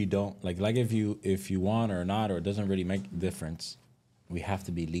it if you don't, like if you want or not, or it doesn't really make a difference, we have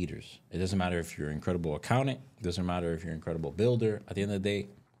to be leaders. It doesn't matter if you're an incredible accountant. It doesn't matter if you're an incredible builder. At the end of the day,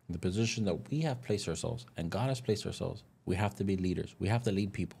 the position that we have placed ourselves and God has placed ourselves, we have to be leaders. We have to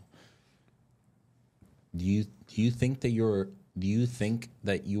lead people. Do you think that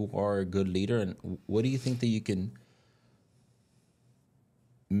you are a good leader? And what do you think that you can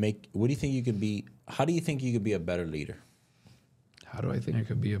make? What do you think you can be? How do you think you could be a better leader? How do I think I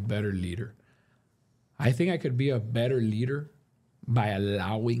could be a better leader? I think I could be a better leader by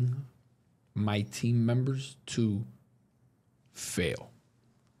allowing my team members to fail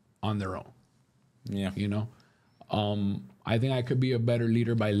on their own. Yeah. I think I could be a better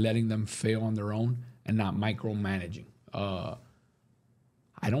leader by letting them fail on their own and not micromanaging.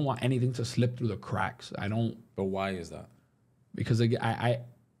 I don't want anything to slip through the cracks. But why is that? Because again, I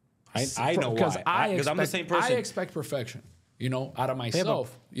know why. Because I'm the same person. I expect perfection, out of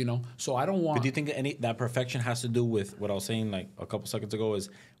myself, So I don't want. But do you think that perfection has to do with what I was saying like a couple seconds ago? Is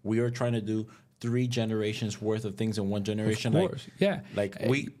we are trying to do 3 generations worth of things in 1 generation? Of course, yeah. Like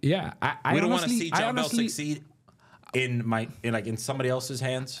we don't want to see John Bell succeed in somebody else's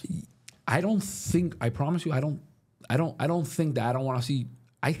hands. I promise you, I don't think that. I don't want to see.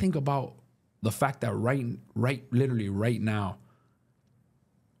 I think about the fact that literally right now,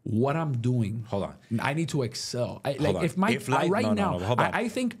 what I'm doing. Hold on. I need to excel. I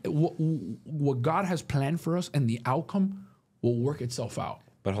think what God has planned for us and the outcome will work itself out.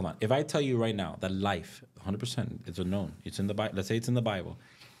 But hold on. If I tell you right now that life, 100%, it's a known. It's in the Bible. Let's say it's in the Bible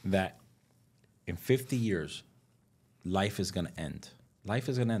that in 50 years, life is gonna end. Life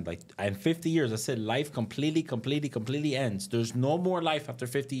is gonna end. Like in 50 years, I said life completely ends. There's no more life after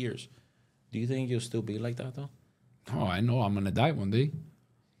 50 years. Do you think you'll still be like that though? Oh, I know I'm gonna die one day.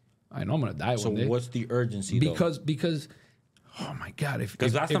 I know I'm gonna die one day. So what's the urgency? Because oh my God,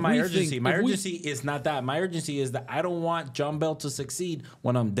 because that's not my urgency. My urgency is not that. My urgency is that I don't want John Bell to succeed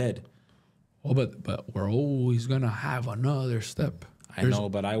when I'm dead. Oh, but we're always gonna have another step. I know,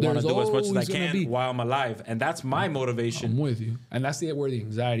 but I want to do as much as I can while I'm alive, and that's my motivation. I'm with you, and that's where the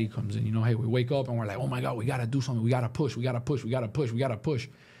anxiety comes in. You know, hey, we wake up and we're like, oh my God, we gotta do something. We gotta push.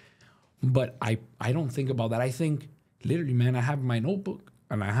 But I don't think about that. I think literally, man, I have my notebook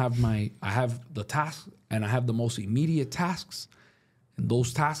and I have the tasks and I have the most immediate tasks, and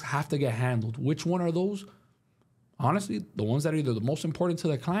those tasks have to get handled. Which one are those? Honestly, the ones that are either the most important to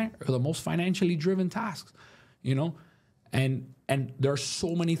the client or the most financially driven tasks, you know? And there are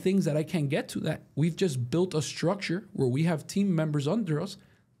so many things that I can't get to that we've just built a structure where we have team members under us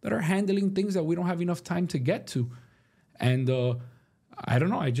that are handling things that we don't have enough time to get to. And I don't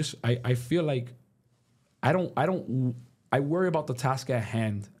know. I feel like I worry about the task at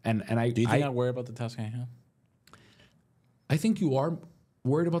hand. And Do you think I worry about the task at hand? I think you are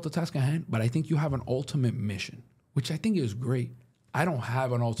worried about the task at hand, but I think you have an ultimate mission, which I think is great. I don't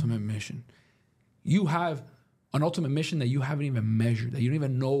have an ultimate mission. You have an ultimate mission that you haven't even measured, that you don't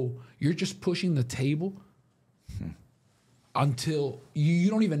even know. You're just pushing the table until you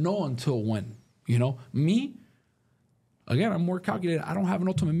don't even know until when, you know? Me, again, I'm more calculated. I don't have an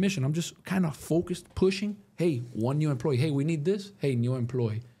ultimate mission. I'm just kind of focused, pushing. Hey, one new employee. Hey, we need this. Hey, new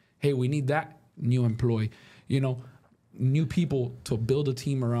employee. Hey, we need that new employee. You know, new people to build a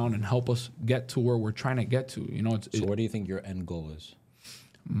team around and help us get to where we're trying to get to. You know, so what do you think your end goal is?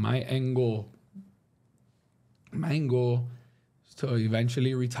 My end goal is to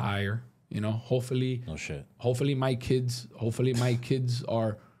eventually retire. You know, hopefully. No shit. Hopefully my kids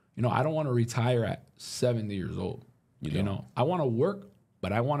are. You know, I don't want to retire at 70 years old. You know, I want to work,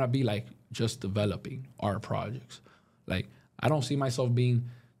 but I want to be like just developing our projects. Like I don't see myself being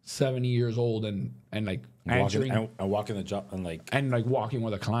 70 years old and like answering and walking the job and like walking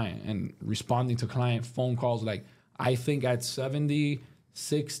with a client and responding to client phone calls. Like I think at 70,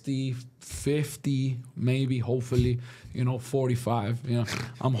 60, 50, maybe, hopefully, you know, 45, you know,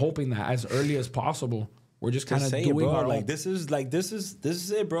 I'm hoping that as early as possible, we're just kind of doing our like this is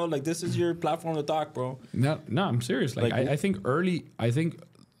it, bro. Like this is your platform to talk, bro. No, I'm serious. Like I think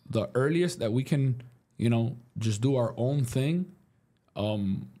the earliest that we can, you know, just do our own thing,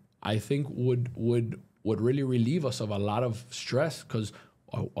 I think would really relieve us of a lot of stress, because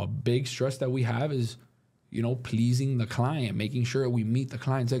a big stress that we have is, you know, pleasing the client, making sure we meet the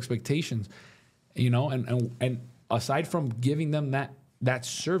client's expectations, you know, and aside from giving them that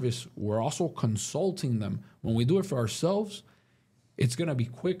service, we're also consulting them. When we do it for ourselves, it's going to be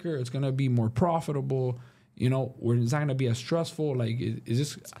quicker. It's going to be more profitable. You know, it's not going to be as stressful. Like, is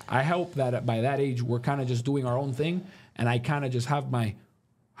this, I hope that by that age, we're kind of just doing our own thing. And I kind of just have my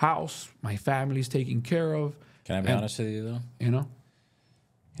house, my family's taken care of. Can I be honest with you, though? You know?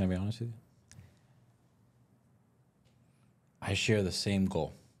 Can I be honest with you? I share the same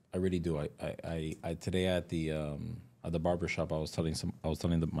goal. I really do. I today at the barber shop, I was telling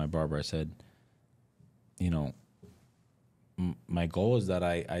my barber, I said, you know, my goal is that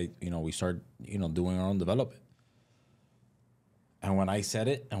we start, you know, doing our own development. And when I said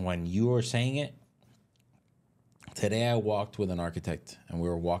it, and when you were saying it, today I walked with an architect, and we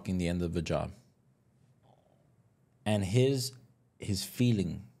were walking the end of the job. And his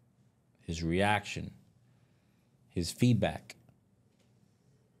feeling, his reaction, his feedback,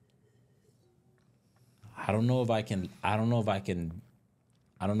 I don't know if I can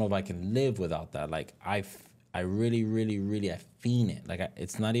live without that. Like I really I fiend it. Like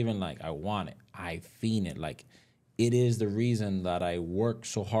it's not even like I want it. I fiend it. Like it is the reason that I work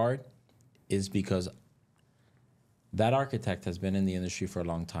so hard, is because that architect has been in the industry for a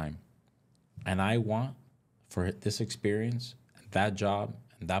long time. And I want for this experience, that job,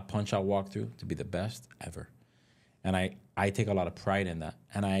 and that punch out walkthrough to be the best ever. And I take a lot of pride in that.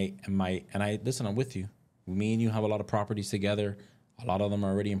 And I listen, I'm with you. Me and you have a lot of properties together. A lot of them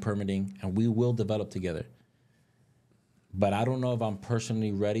are already in permitting, and we will develop together. But I don't know if I'm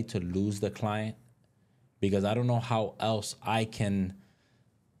personally ready to lose the client, because I don't know how else I can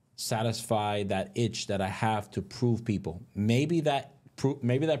satisfy that itch that I have to prove people. Maybe that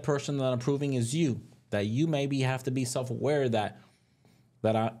person that I'm proving is you. That you maybe have to be self-aware that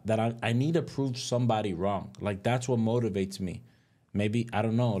I need to prove somebody wrong. Like that's what motivates me. Maybe, I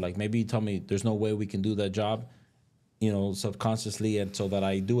don't know, like maybe you tell me there's no way we can do that job, you know, subconsciously, and so that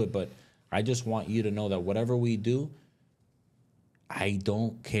I do it. But I just want you to know that whatever we do, I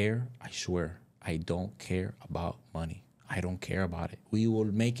don't care. I swear, I don't care about money. I don't care about it. We will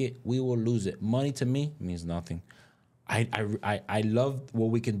make it. We will lose it. Money to me means nothing. I love what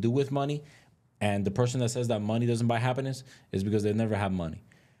we can do with money. And the person that says that money doesn't buy happiness is because they never have money.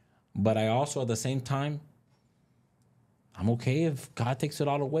 But I also, at the same time, I'm okay if God takes it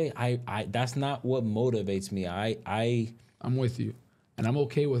all away. I that's not what motivates me. I'm with you. And I'm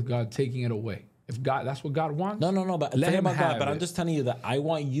okay with God taking it away. If God, that's what God wants. No. But let him about God. have But it. I'm just telling you that I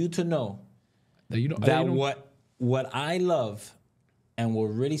want you to know that you don't, that what I love and what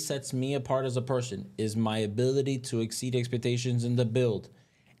really sets me apart as a person is my ability to exceed expectations in the build.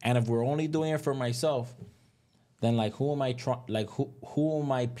 And if we're only doing it for myself, then like who am I who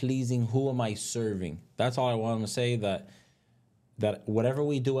am I pleasing? Who am I serving? That's all I want to say. That whatever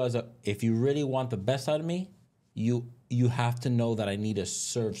we do if you really want the best out of me, you have to know that I need to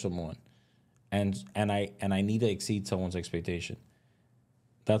serve someone, and I need to exceed someone's expectation.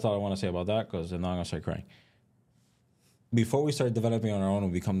 That's all I want to say about that, because then I'm gonna start crying. Before we start developing on our own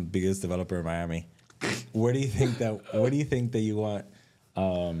and become the biggest developer in Miami, where do you think that you want?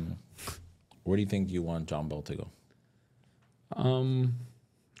 Where do you think you want John Bell to go?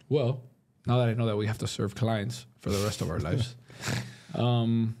 Well, now that I know that we have to serve clients for the rest of our lives,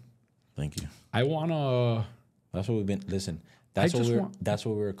 thank you. I wanna. That's what we've been. Listen, that's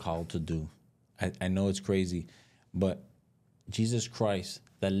what we're called to do. I know it's crazy, but Jesus Christ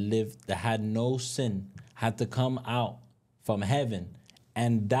that had no sin, had to come out from heaven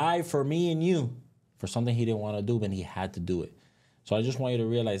and die for me and you for something he didn't want to do, but he had to do it. So I just want you to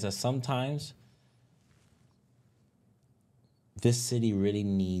realize that sometimes this city really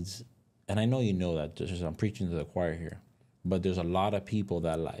needs, and I know you know that, just I'm preaching to the choir here, but there's a lot of people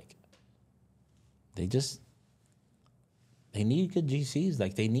that they need good GCs.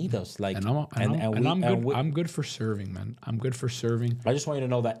 Like, they need us. Like, I'm good for serving, man. I'm good for serving. I just want you to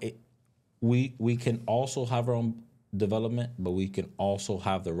know that we can also have our own development, but we can also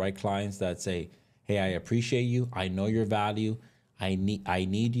have the right clients that say, hey, I appreciate you. I know your value. I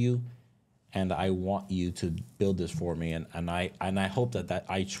need you, and I want you to build this for me. And I hope that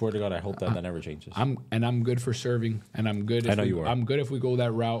I swear to God, I hope that never changes. I'm good for serving, and I'm good. I know you are. I'm good if we go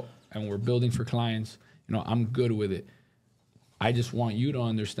that route and we're building for clients. You know, I'm good with it. I just want you to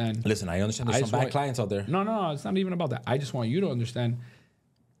understand. Listen, I understand there's some bad clients out there. No, it's not even about that. I just want you to understand,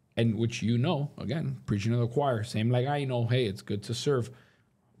 and which you know, again, preaching to the choir, same like I know, hey, it's good to serve,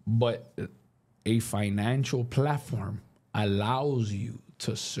 but a financial platform allows you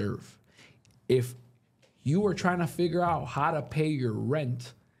to serve. If you were trying to figure out how to pay your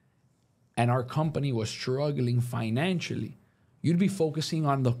rent and our company was struggling financially, you'd be focusing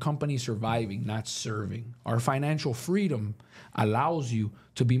on the company surviving, not serving. Our financial freedom allows you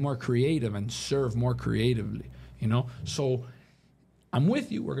to be more creative and serve more creatively, you know? So I'm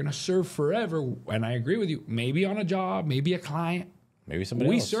with you. We're going to serve forever. And I agree with you. Maybe on a job, maybe a client. Maybe somebody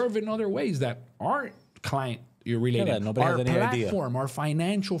else. We serve in other ways that aren't client related. Yeah, nobody has any platform, idea. our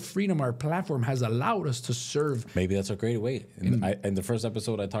financial freedom, our platform has allowed us to serve. Maybe that's a great way. In the first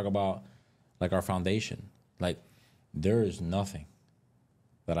episode, I talk about like our foundation. Like, there is nothing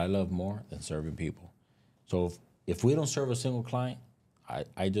that I love more than serving people. So if we don't serve a single client,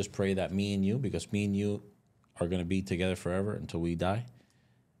 I just pray that me and you, because me and you are going to be together forever until we die,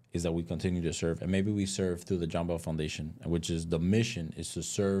 is that we continue to serve. And maybe we serve through the John Bell Foundation, which is the mission is to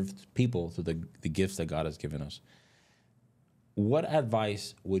serve people through the gifts that God has given us. What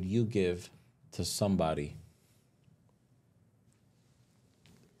advice would you give to somebody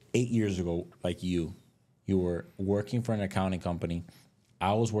 8 years ago, like you were working for an accounting company,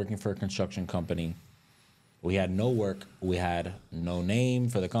 I was working for a construction company, we had no work, we had no name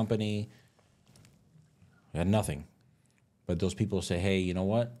for the company, we had nothing. But those people say, hey, you know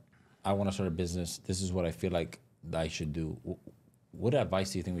what? I want to start a business. This is what I feel like I should do. What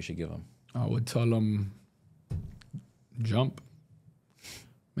advice do you think we should give them? I would tell them, jump.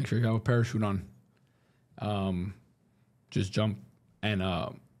 Make sure you have a parachute on. Just jump and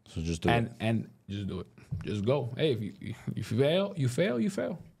so just do it. And just do it. Just go. Hey, if you fail, you fail. You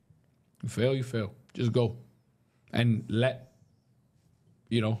fail. You fail. You fail. Just go, and let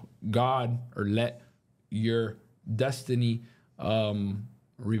God, or let your destiny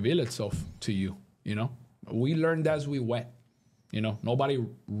reveal itself to you. You know, we learned as we went. You know, nobody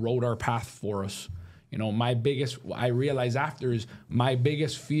wrote our path for us. You know, I realized after is my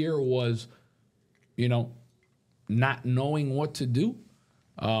biggest fear was, not knowing what to do.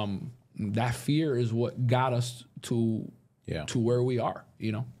 That fear is what got us to where we are.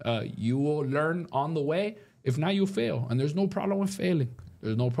 You will learn on the way. If not, you'll fail, and there's no problem with failing.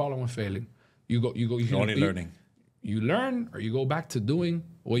 There's no problem with failing. You can Only learning. You learn, or you go back to doing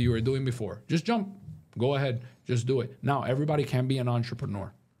what you were doing before. Just jump. Go ahead. Just do it. Now, everybody can be an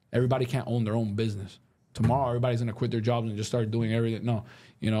entrepreneur. Everybody can't own their own business. Tomorrow, everybody's going to quit their jobs and just start doing everything. No,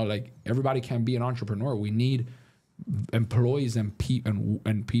 like everybody can be an entrepreneur. We need employees and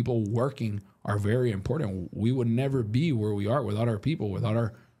people working are very important. We would never be where we are without our people,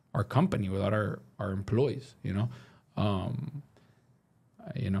 without our company, without our employees,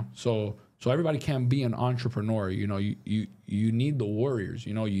 So everybody can be an entrepreneur. You need the warriors.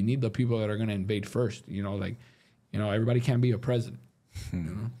 You need the people that are going to invade first. Everybody can't be a president.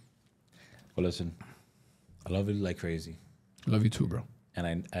 Well, listen, I love you like crazy. Love you too, bro.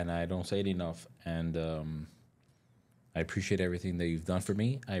 And I don't say it enough. And I appreciate everything that you've done for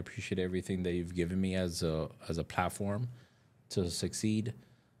me. I appreciate everything that you've given me as a platform to succeed.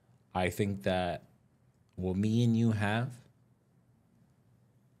 I think that what me and you have,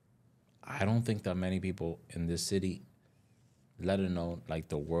 I don't think that many people in this city, let alone like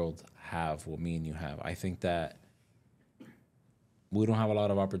the world, have what me and you have. I think that we don't have a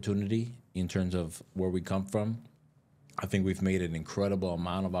lot of opportunity in terms of where we come from. I think we've made an incredible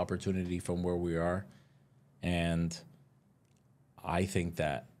amount of opportunity from where we are. And I think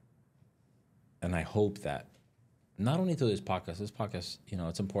that, and I hope that, not only to this podcast,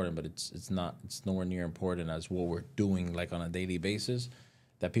 it's important, but it's nowhere near important as what we're doing like on a daily basis,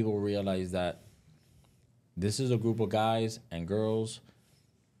 that people realize that this is a group of guys and girls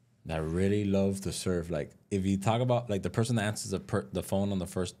that really love to serve. Like, if you talk about like the person that answers the phone on the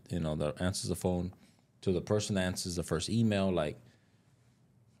first, that answers the phone, to the person that answers the first email, like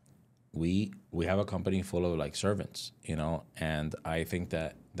we have a company full of like servants, and I think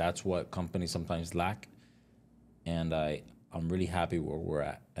that that's what companies sometimes lack. And I'm really happy where we're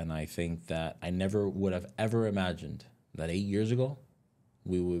at. And I think that I never would have ever imagined that 8 years ago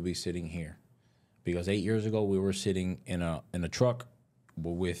we would be sitting here, because 8 years ago we were sitting in a truck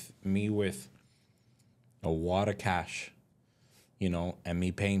with a wad of cash, and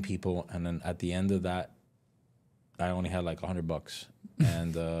me paying people, and then at the end of that, I only had like $100,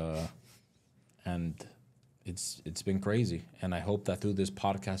 and it's been crazy. And I hope that through this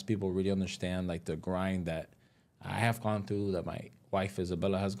podcast, people really understand like the grind that I have gone through, that my wife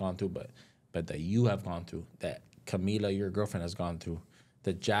Isabella has gone through, but that you have gone through, that Camila, your girlfriend, has gone through,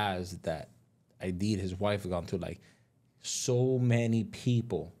 the Jazz, that Aidid, his wife, has gone through. Like, so many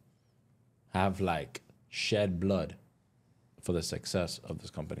people have like shed blood for the success of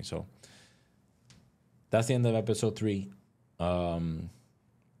this company. So that's the end of episode 3.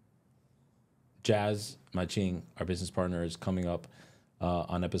 Jazz Maching, our business partner, is coming up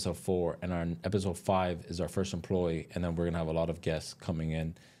on episode 4, and on episode 5 is our first employee, and then we're gonna have a lot of guests coming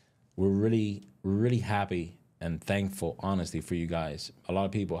in. We're really happy and thankful, honestly, for you guys. A lot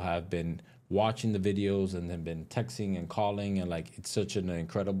of people have been watching the videos and then been texting and calling, and like it's such an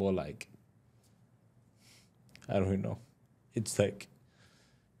incredible, like, I don't even know. It's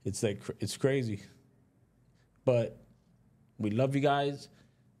crazy. But we love you guys.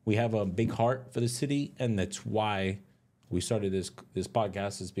 We have a big heart for the city, and that's why we started this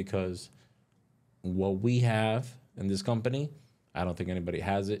podcast, is because what we have in this company, I don't think anybody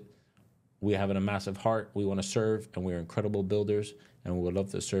has it. We have a massive heart. We want to serve, and we're incredible builders, and we would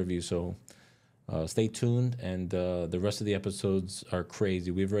love to serve you. So stay tuned, and the rest of the episodes are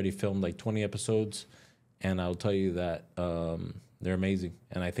crazy. We've already filmed like 20 episodes, and I'll tell you that they're amazing.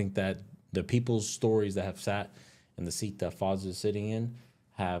 And I think that the people's stories that have sat in the seat that Faz is sitting in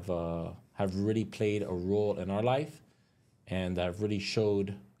have really played a role in our life, and have really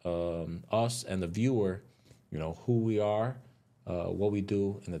showed us and the viewer, who we are, what we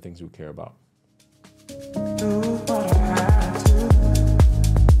do, and the things we care about.